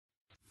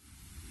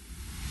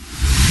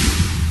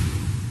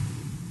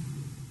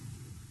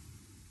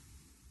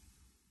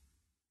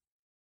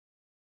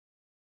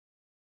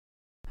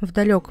В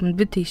далеком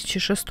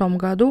 2006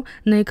 году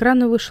на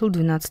экраны вышел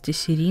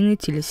 12-серийный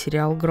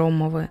телесериал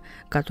 «Громовы»,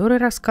 который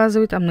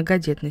рассказывает о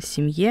многодетной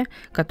семье,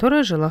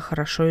 которая жила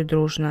хорошо и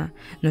дружно,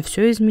 но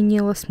все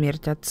изменила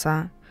смерть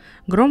отца.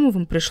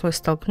 Громовым пришлось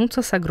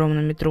столкнуться с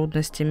огромными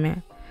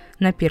трудностями.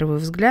 На первый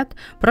взгляд,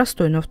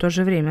 простой, но в то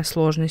же время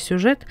сложный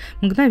сюжет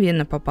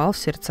мгновенно попал в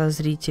сердца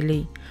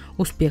зрителей.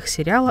 Успех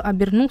сериала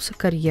обернулся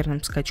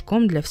карьерным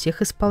скачком для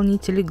всех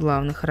исполнителей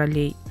главных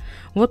ролей.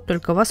 Вот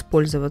только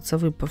воспользоваться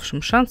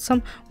выпавшим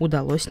шансом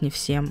удалось не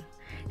всем.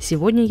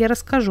 Сегодня я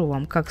расскажу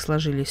вам, как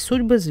сложились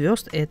судьбы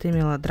звезд этой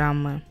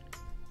мелодрамы.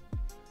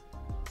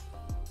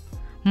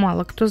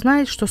 Мало кто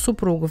знает, что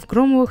супругов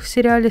Громовых в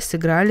сериале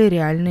сыграли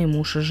реальные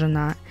муж и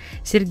жена.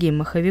 Сергей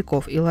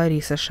Маховиков и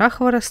Лариса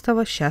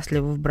Шахворостова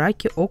счастливы в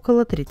браке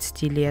около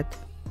 30 лет.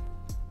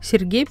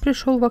 Сергей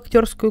пришел в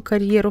актерскую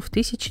карьеру в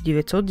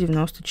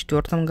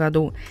 1994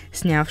 году,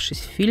 снявшись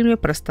в фильме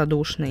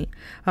 «Простодушный»,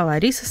 а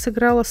Лариса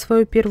сыграла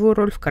свою первую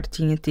роль в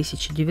картине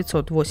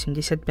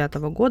 1985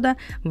 года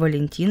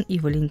 «Валентин и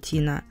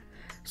Валентина».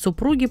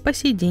 Супруги по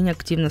сей день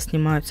активно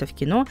снимаются в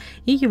кино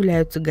и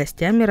являются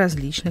гостями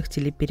различных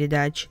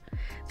телепередач.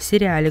 В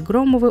сериале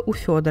 «Громовы» у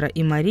Федора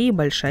и Марии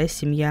большая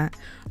семья,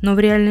 но в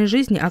реальной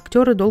жизни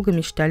актеры долго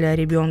мечтали о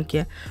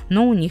ребенке,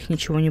 но у них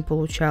ничего не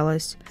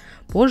получалось.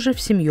 Позже в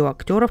семью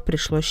актеров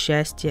пришло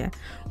счастье.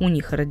 У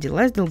них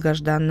родилась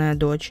долгожданная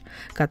дочь,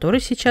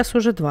 которой сейчас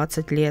уже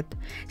 20 лет.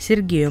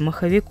 Сергею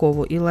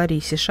Маховикову и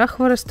Ларисе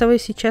Шахворостовой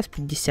сейчас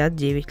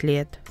 59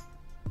 лет.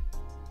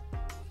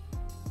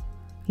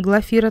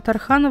 Глафира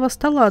Тарханова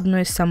стала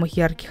одной из самых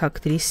ярких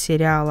актрис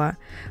сериала.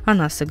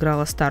 Она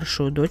сыграла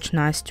старшую дочь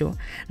Настю,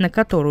 на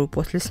которую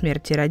после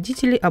смерти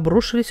родителей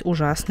обрушились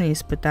ужасные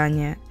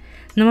испытания.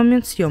 На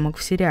момент съемок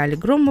в сериале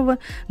 «Громовы»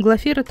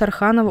 Глафира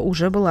Тарханова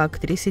уже была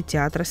актрисой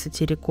театра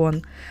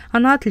 «Сатирикон».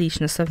 Она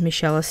отлично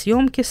совмещала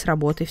съемки с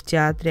работой в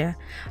театре,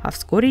 а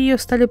вскоре ее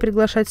стали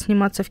приглашать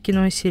сниматься в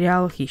кино и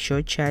сериалах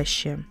еще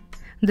чаще.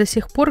 До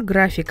сих пор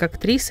график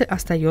актрисы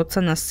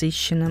остается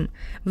насыщенным.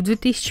 В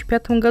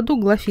 2005 году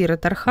Глафира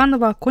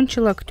Тарханова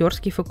окончила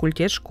актерский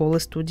факультет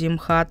школы-студии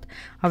МХАТ,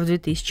 а в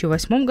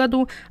 2008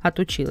 году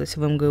отучилась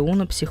в МГУ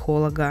на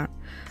психолога.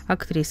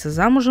 Актриса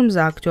замужем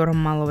за актером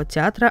Малого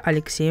театра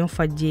Алексеем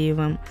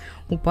Фадеевым.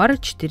 У пары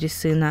 4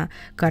 сына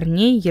 –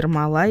 Корней,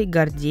 Ермолай,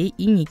 Гордей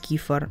и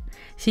Никифор.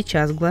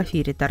 Сейчас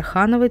Глафире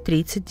Тархановой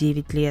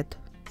 39 лет.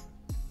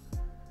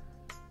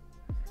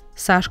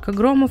 Сашка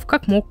Громов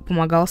как мог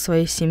помогал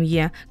своей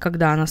семье,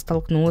 когда она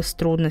столкнулась с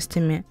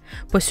трудностями.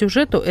 По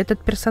сюжету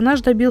этот персонаж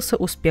добился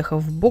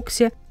успехов в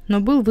боксе, но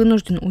был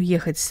вынужден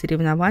уехать с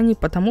соревнований,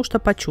 потому что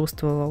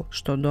почувствовал,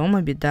 что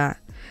дома беда.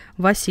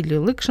 Василий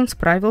Лыкшин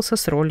справился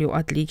с ролью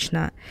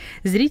отлично.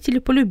 Зрители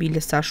полюбили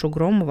Сашу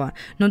Громова,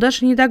 но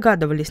даже не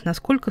догадывались,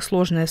 насколько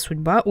сложная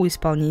судьба у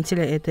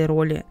исполнителя этой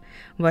роли.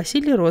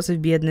 Василий рос в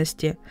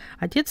бедности.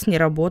 Отец не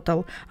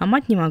работал, а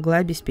мать не могла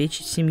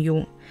обеспечить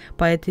семью.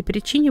 По этой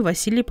причине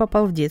Василий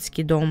попал в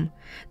детский дом.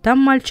 Там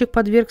мальчик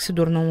подвергся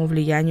дурному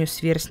влиянию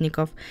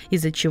сверстников,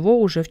 из-за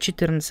чего уже в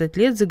 14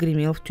 лет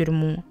загремел в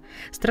тюрьму.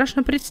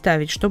 Страшно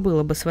представить, что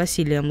было бы с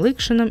Василием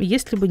Лыкшиным,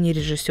 если бы не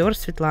режиссер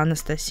Светлана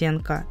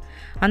Стасенко.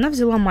 Она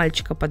взяла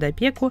мальчика под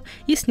опеку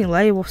и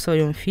сняла его в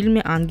своем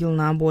фильме «Ангел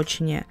на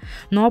обочине».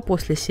 Ну а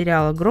после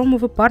сериала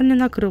 «Громовы» парня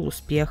накрыл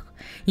успех.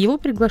 Его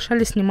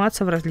приглашали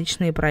сниматься в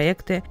различные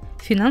проекты.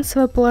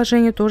 Финансовое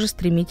положение тоже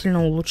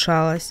стремительно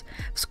улучшалось.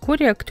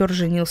 Вскоре актер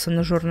женился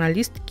на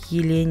журналистке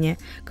Елене,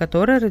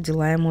 которая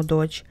родила ему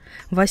дочь.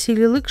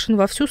 Василий Лыкшин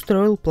вовсю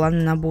строил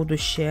планы на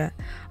будущее.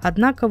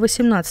 Однако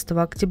 18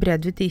 октября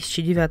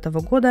 2009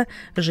 года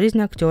жизнь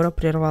актера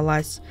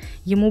прервалась.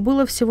 Ему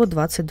было всего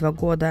 22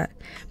 года.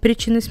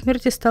 Причиной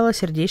смерти стала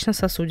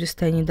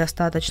сердечно-сосудистая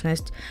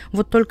недостаточность.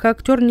 Вот только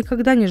актер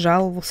никогда не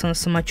жаловался на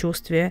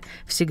самочувствие,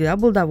 всегда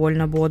был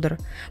довольно бодр.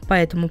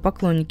 Поэтому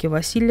поклонники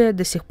Василия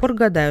до сих пор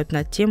гадают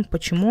над тем,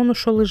 почему он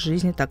ушел из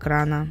жизни так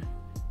рано.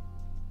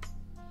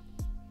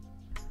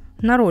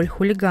 На роль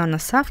хулигана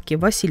Савки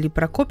Василий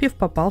Прокопьев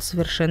попал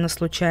совершенно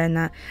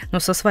случайно, но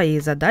со своей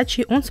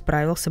задачей он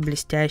справился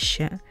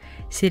блестяще.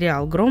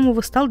 Сериал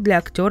 «Громовы» стал для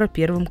актера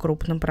первым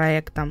крупным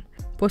проектом.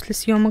 После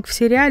съемок в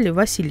сериале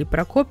Василий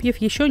Прокопьев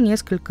еще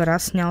несколько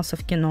раз снялся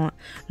в кино,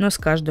 но с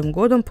каждым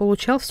годом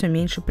получал все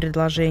меньше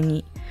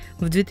предложений.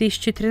 В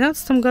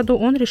 2013 году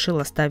он решил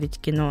оставить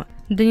кино.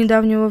 До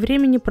недавнего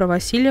времени про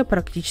Василия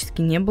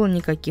практически не было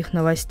никаких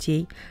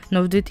новостей,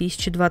 но в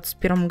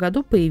 2021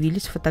 году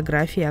появились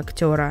фотографии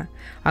актера.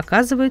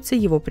 Оказывается,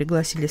 его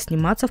пригласили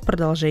сниматься в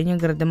продолжении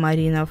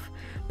 «Гардемаринов».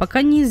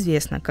 Пока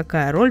неизвестно,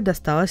 какая роль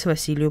досталась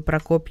Василию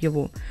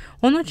Прокопьеву.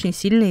 Он очень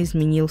сильно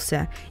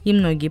изменился, и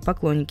многие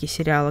поклонники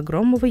сериала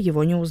 «Громовы»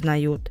 его не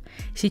узнают.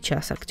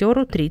 Сейчас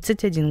актеру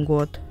 31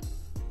 год.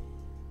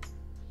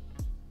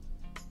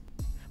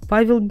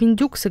 Павел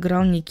Бендюк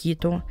сыграл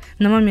Никиту.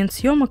 На момент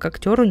съемок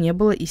актеру не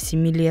было и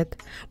 7 лет.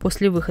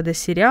 После выхода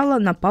сериала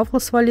на Павла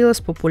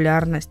свалилась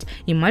популярность,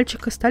 и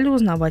мальчика стали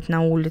узнавать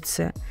на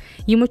улице.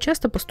 Ему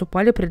часто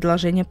поступали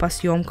предложения по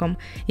съемкам,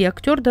 и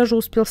актер даже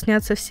успел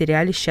сняться в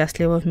сериале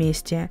 «Счастливы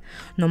вместе».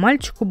 Но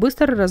мальчику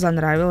быстро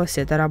разонравилась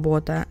эта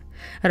работа.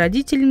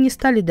 Родители не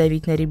стали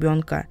давить на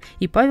ребенка,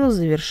 и Павел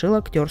завершил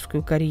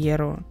актерскую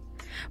карьеру.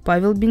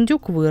 Павел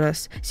Бендюк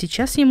вырос,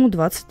 сейчас ему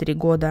 23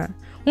 года.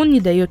 Он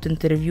не дает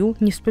интервью,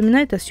 не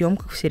вспоминает о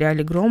съемках в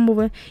сериале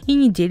 «Громовы» и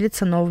не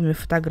делится новыми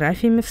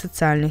фотографиями в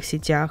социальных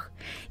сетях.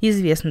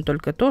 Известно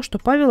только то, что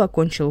Павел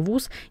окончил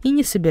вуз и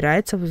не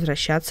собирается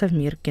возвращаться в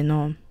мир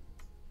кино.